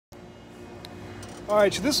All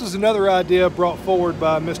right, so this is another idea brought forward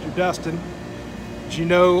by Mr. Dustin. As you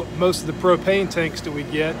know, most of the propane tanks that we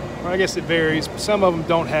get, or I guess it varies, but some of them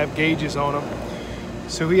don't have gauges on them.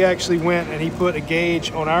 So he actually went and he put a gauge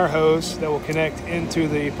on our hose that will connect into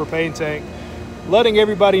the propane tank, letting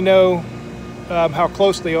everybody know how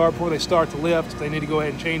close they are before they start to lift, if they need to go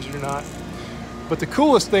ahead and change it or not. But the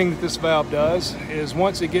coolest thing that this valve does is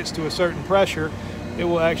once it gets to a certain pressure, it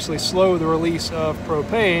will actually slow the release of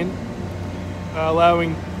propane,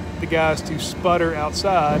 allowing the guys to sputter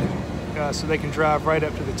outside so they can drive right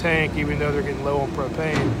up to the tank even though they're getting low on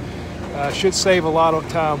propane. Should save a lot of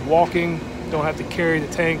time walking, don't have to carry the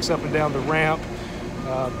tanks up and down the ramp.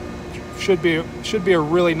 Should be a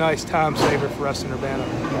really nice time saver for us in Urbana.